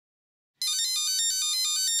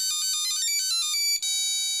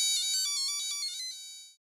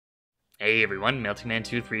Hey everyone,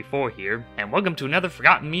 MeltingMan234 here, and welcome to another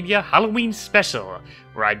Forgotten Media Halloween special,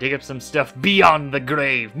 where I dig up some stuff beyond the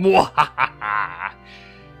grave. Mwahaha!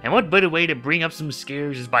 And what better way to bring up some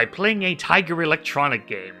scares is by playing a Tiger Electronic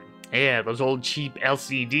game. Yeah, those old cheap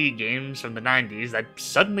LCD games from the 90s that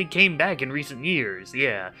suddenly came back in recent years.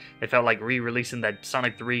 Yeah, they felt like re-releasing that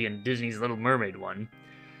Sonic 3 and Disney's Little Mermaid one.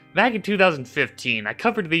 Back in 2015, I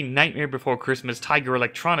covered the Nightmare Before Christmas Tiger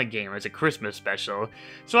Electronic game as a Christmas special,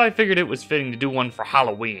 so I figured it was fitting to do one for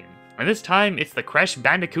Halloween. And this time, it's the Crash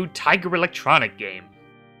Bandicoot Tiger Electronic game.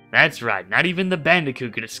 That's right, not even the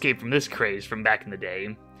Bandicoot could escape from this craze from back in the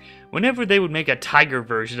day. Whenever they would make a Tiger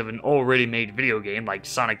version of an already made video game like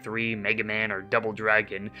Sonic 3, Mega Man, or Double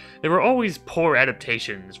Dragon, there were always poor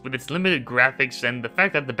adaptations, with its limited graphics and the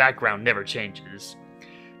fact that the background never changes.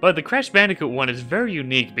 But the Crash Bandicoot one is very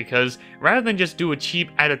unique because, rather than just do a cheap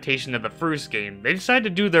adaptation of the first game, they decided to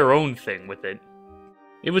do their own thing with it.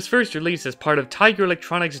 It was first released as part of Tiger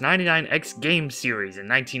Electronics' 99X game series in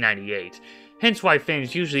 1998, hence why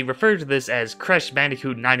fans usually refer to this as Crash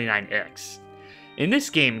Bandicoot 99X. In this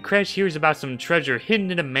game, Crash hears about some treasure hidden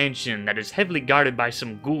in a mansion that is heavily guarded by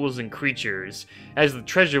some ghouls and creatures, as the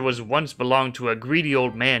treasure was once belonged to a greedy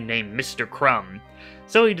old man named Mr. Crumb.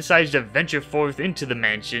 So he decides to venture forth into the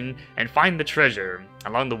mansion and find the treasure.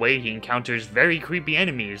 Along the way, he encounters very creepy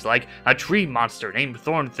enemies like a tree monster named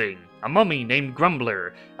Thornthing, a mummy named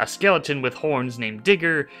Grumbler, a skeleton with horns named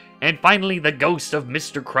Digger, and finally the ghost of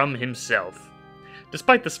Mr. Crumb himself.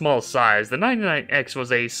 Despite the small size, the 99X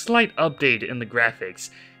was a slight update in the graphics,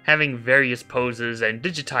 having various poses and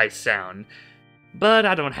digitized sound. But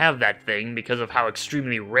I don't have that thing because of how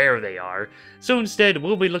extremely rare they are, so instead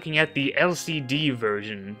we'll be looking at the LCD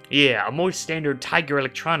version. Yeah, a more standard Tiger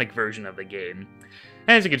Electronic version of the game.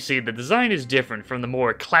 As you can see, the design is different from the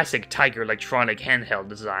more classic Tiger Electronic handheld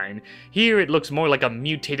design. Here it looks more like a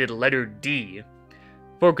mutated letter D.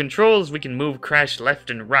 For controls, we can move Crash left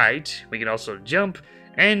and right, we can also jump,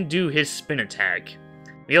 and do his spin attack.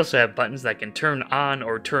 We also have buttons that can turn on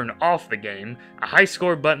or turn off the game, a high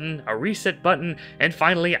score button, a reset button, and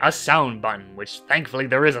finally a sound button, which thankfully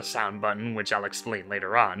there is a sound button, which I'll explain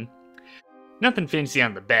later on. Nothing fancy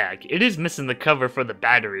on the back. It is missing the cover for the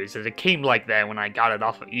batteries, as it came like that when I got it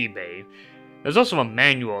off of eBay. There's also a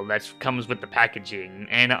manual that comes with the packaging,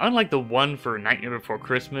 and unlike the one for Nightmare Before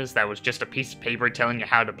Christmas that was just a piece of paper telling you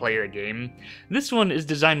how to play the game, this one is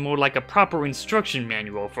designed more like a proper instruction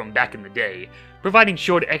manual from back in the day, providing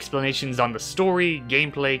short explanations on the story,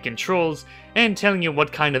 gameplay, controls, and telling you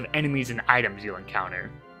what kind of enemies and items you'll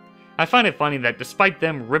encounter. I find it funny that despite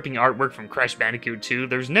them ripping artwork from Crash Bandicoot 2,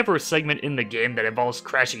 there's never a segment in the game that involves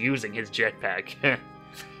Crash using his jetpack.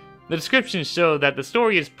 The descriptions show that the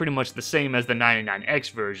story is pretty much the same as the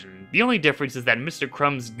 99X version. The only difference is that Mr.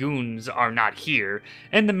 Crumb's goons are not here,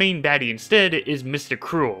 and the main baddie instead is Mr.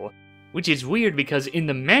 Cruel. Which is weird because in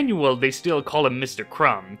the manual they still call him Mr.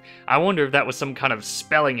 Crumb. I wonder if that was some kind of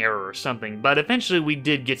spelling error or something, but eventually we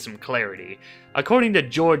did get some clarity. According to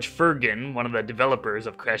George Fergan, one of the developers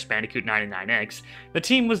of Crash Bandicoot 99X, the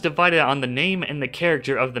team was divided on the name and the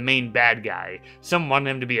character of the main bad guy. Some wanted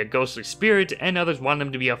him to be a ghostly spirit, and others wanted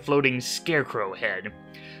him to be a floating scarecrow head.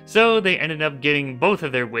 So they ended up getting both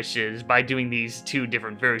of their wishes by doing these two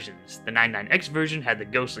different versions. The 99X version had the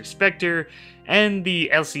ghostly specter, and the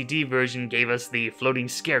LCD version gave us the floating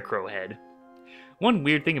scarecrow head. One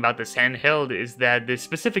weird thing about this handheld is that the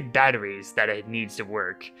specific batteries that it needs to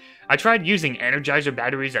work. I tried using Energizer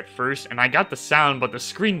batteries at first and I got the sound but the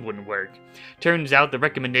screen wouldn't work. Turns out the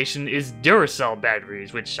recommendation is Duracell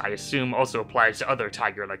batteries, which I assume also applies to other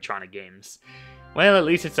Tiger Electronic games. Well, at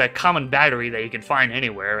least it's a common battery that you can find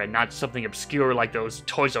anywhere and not something obscure like those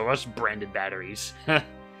Toys R Us branded batteries.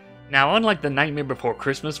 Now, unlike the Nightmare Before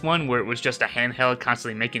Christmas one, where it was just a handheld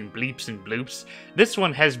constantly making bleeps and bloops, this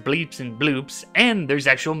one has bleeps and bloops, and there's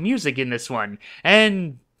actual music in this one.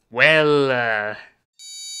 And, well,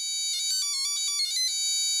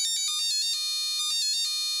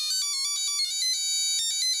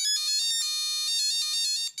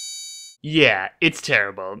 yeah, it's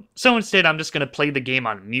terrible. So instead, I'm just gonna play the game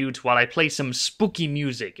on mute while I play some spooky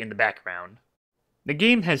music in the background. The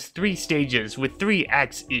game has 3 stages with 3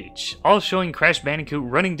 acts each, all showing Crash Bandicoot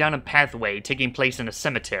running down a pathway taking place in a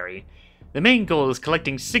cemetery. The main goal is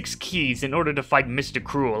collecting 6 keys in order to fight Mr.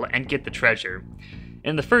 Cruel and get the treasure.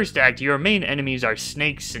 In the first act, your main enemies are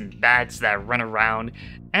snakes and bats that run around,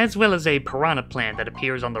 as well as a piranha plant that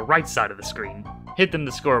appears on the right side of the screen. Hit them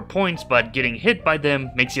to score points, but getting hit by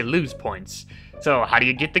them makes you lose points. So how do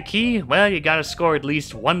you get the key? Well, you gotta score at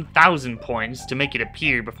least 1,000 points to make it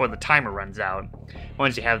appear before the timer runs out.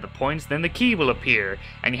 Once you have the points, then the key will appear,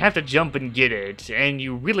 and you have to jump and get it, and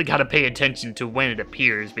you really gotta pay attention to when it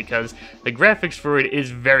appears because the graphics for it is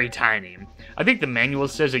very tiny. I think the manual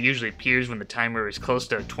says it usually appears when the timer is close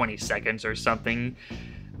to 20 seconds or something.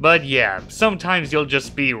 But yeah, sometimes you'll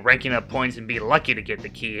just be ranking up points and be lucky to get the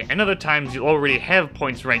key, and other times you'll already have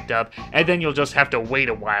points ranked up, and then you'll just have to wait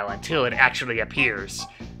a while until it actually appears.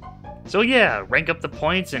 So yeah, rank up the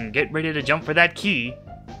points and get ready to jump for that key.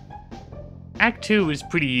 Act 2 is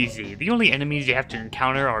pretty easy. The only enemies you have to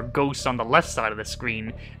encounter are ghosts on the left side of the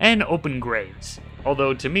screen, and open graves.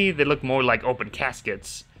 Although to me, they look more like open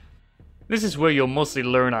caskets. This is where you'll mostly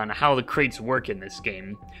learn on how the crates work in this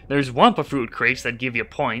game. There's Wampa Fruit crates that give you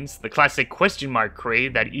points, the classic question mark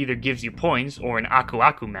crate that either gives you points or an Aku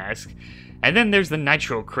Aku mask, and then there's the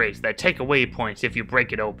Nitro crates that take away points if you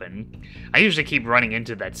break it open. I usually keep running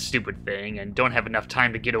into that stupid thing and don't have enough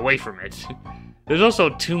time to get away from it. There's also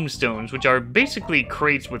tombstones, which are basically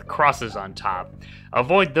crates with crosses on top.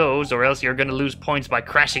 Avoid those or else you're gonna lose points by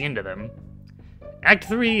crashing into them. Act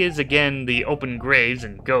 3 is again the open graves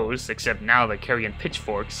and ghosts, except now they're carrying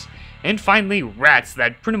pitchforks. And finally, rats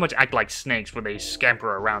that pretty much act like snakes where they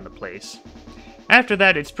scamper around the place. After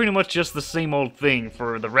that, it's pretty much just the same old thing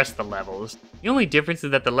for the rest of the levels. The only difference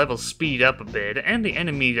is that the levels speed up a bit, and the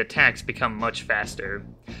enemy attacks become much faster.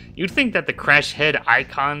 You'd think that the crash head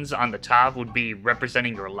icons on the top would be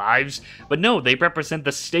representing your lives, but no, they represent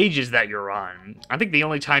the stages that you're on. I think the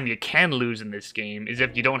only time you can lose in this game is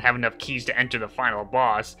if you don't have enough keys to enter the final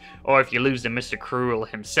boss, or if you lose to Mr. Cruel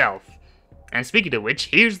himself. And speaking of which,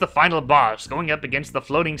 here's the final boss, going up against the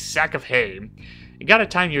floating sack of hay. You gotta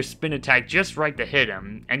time your spin attack just right to hit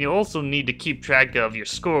him, and you also need to keep track of your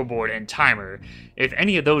scoreboard and timer. If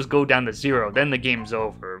any of those go down to 0, then the game's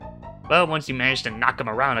over. But once you manage to knock him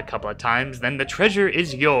around a couple of times, then the treasure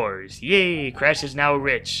is yours. Yay, Crash is now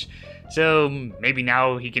rich. So maybe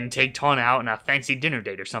now he can take Tawna out on a fancy dinner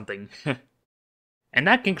date or something. And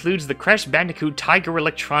that concludes the Crash Bandicoot Tiger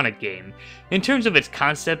Electronic game. In terms of its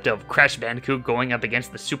concept of Crash Bandicoot going up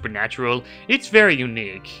against the supernatural, it's very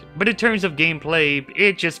unique. But in terms of gameplay,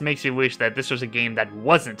 it just makes you wish that this was a game that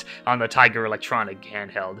wasn't on the Tiger Electronic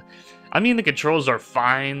handheld. I mean, the controls are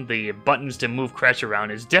fine, the buttons to move Crash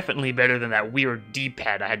around is definitely better than that weird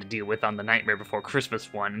D-pad I had to deal with on the Nightmare Before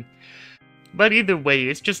Christmas one. But either way,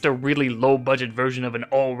 it's just a really low-budget version of an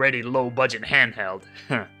already low-budget handheld.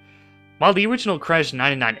 While the original Crash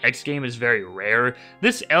 99X game is very rare,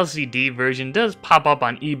 this LCD version does pop up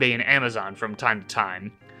on eBay and Amazon from time to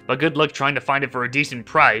time, but good luck trying to find it for a decent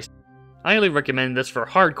price. I highly recommend this for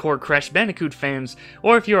hardcore Crash Bandicoot fans,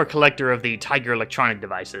 or if you're a collector of the Tiger Electronic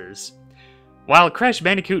devices. While Crash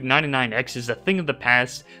Bandicoot 99X is a thing of the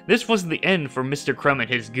past, this wasn't the end for Mr. Crumb and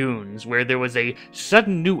his goons, where there was a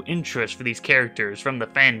sudden new interest for these characters from the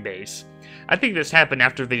fanbase. I think this happened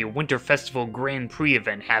after the Winter Festival Grand Prix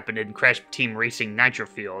event happened in Crash Team Racing Nitro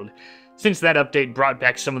Field. Since that update brought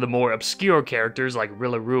back some of the more obscure characters like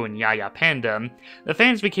Rillaroo and Yaya Panda, the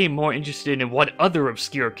fans became more interested in what other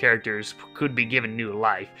obscure characters could be given new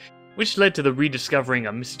life, which led to the rediscovering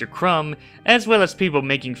of Mr. Crumb, as well as people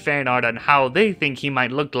making fan art on how they think he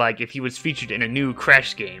might look like if he was featured in a new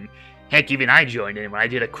Crash game. Heck, even I joined in when I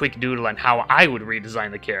did a quick doodle on how I would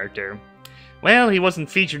redesign the character. Well, he wasn't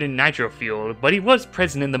featured in Nitro Fuel, but he was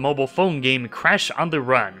present in the mobile phone game Crash on the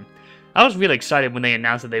Run. I was really excited when they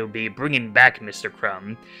announced that they would be bringing back Mr.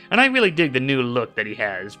 Crumb, and I really dig the new look that he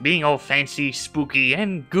has, being all fancy, spooky,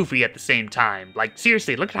 and goofy at the same time. Like,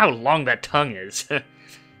 seriously, look at how long that tongue is.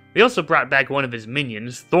 They also brought back one of his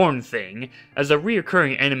minions, Thorn Thing, as a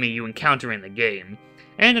reoccurring enemy you encounter in the game.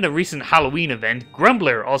 And in a recent Halloween event,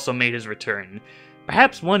 Grumbler also made his return.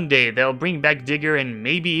 Perhaps one day they'll bring back Digger and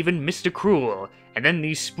maybe even Mr. Cruel, and then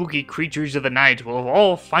these spooky creatures of the night will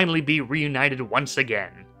all finally be reunited once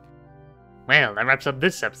again. Well, that wraps up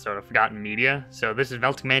this episode of Forgotten Media, so this is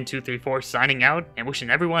Veltman234 signing out, and wishing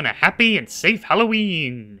everyone a happy and safe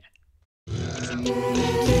Halloween!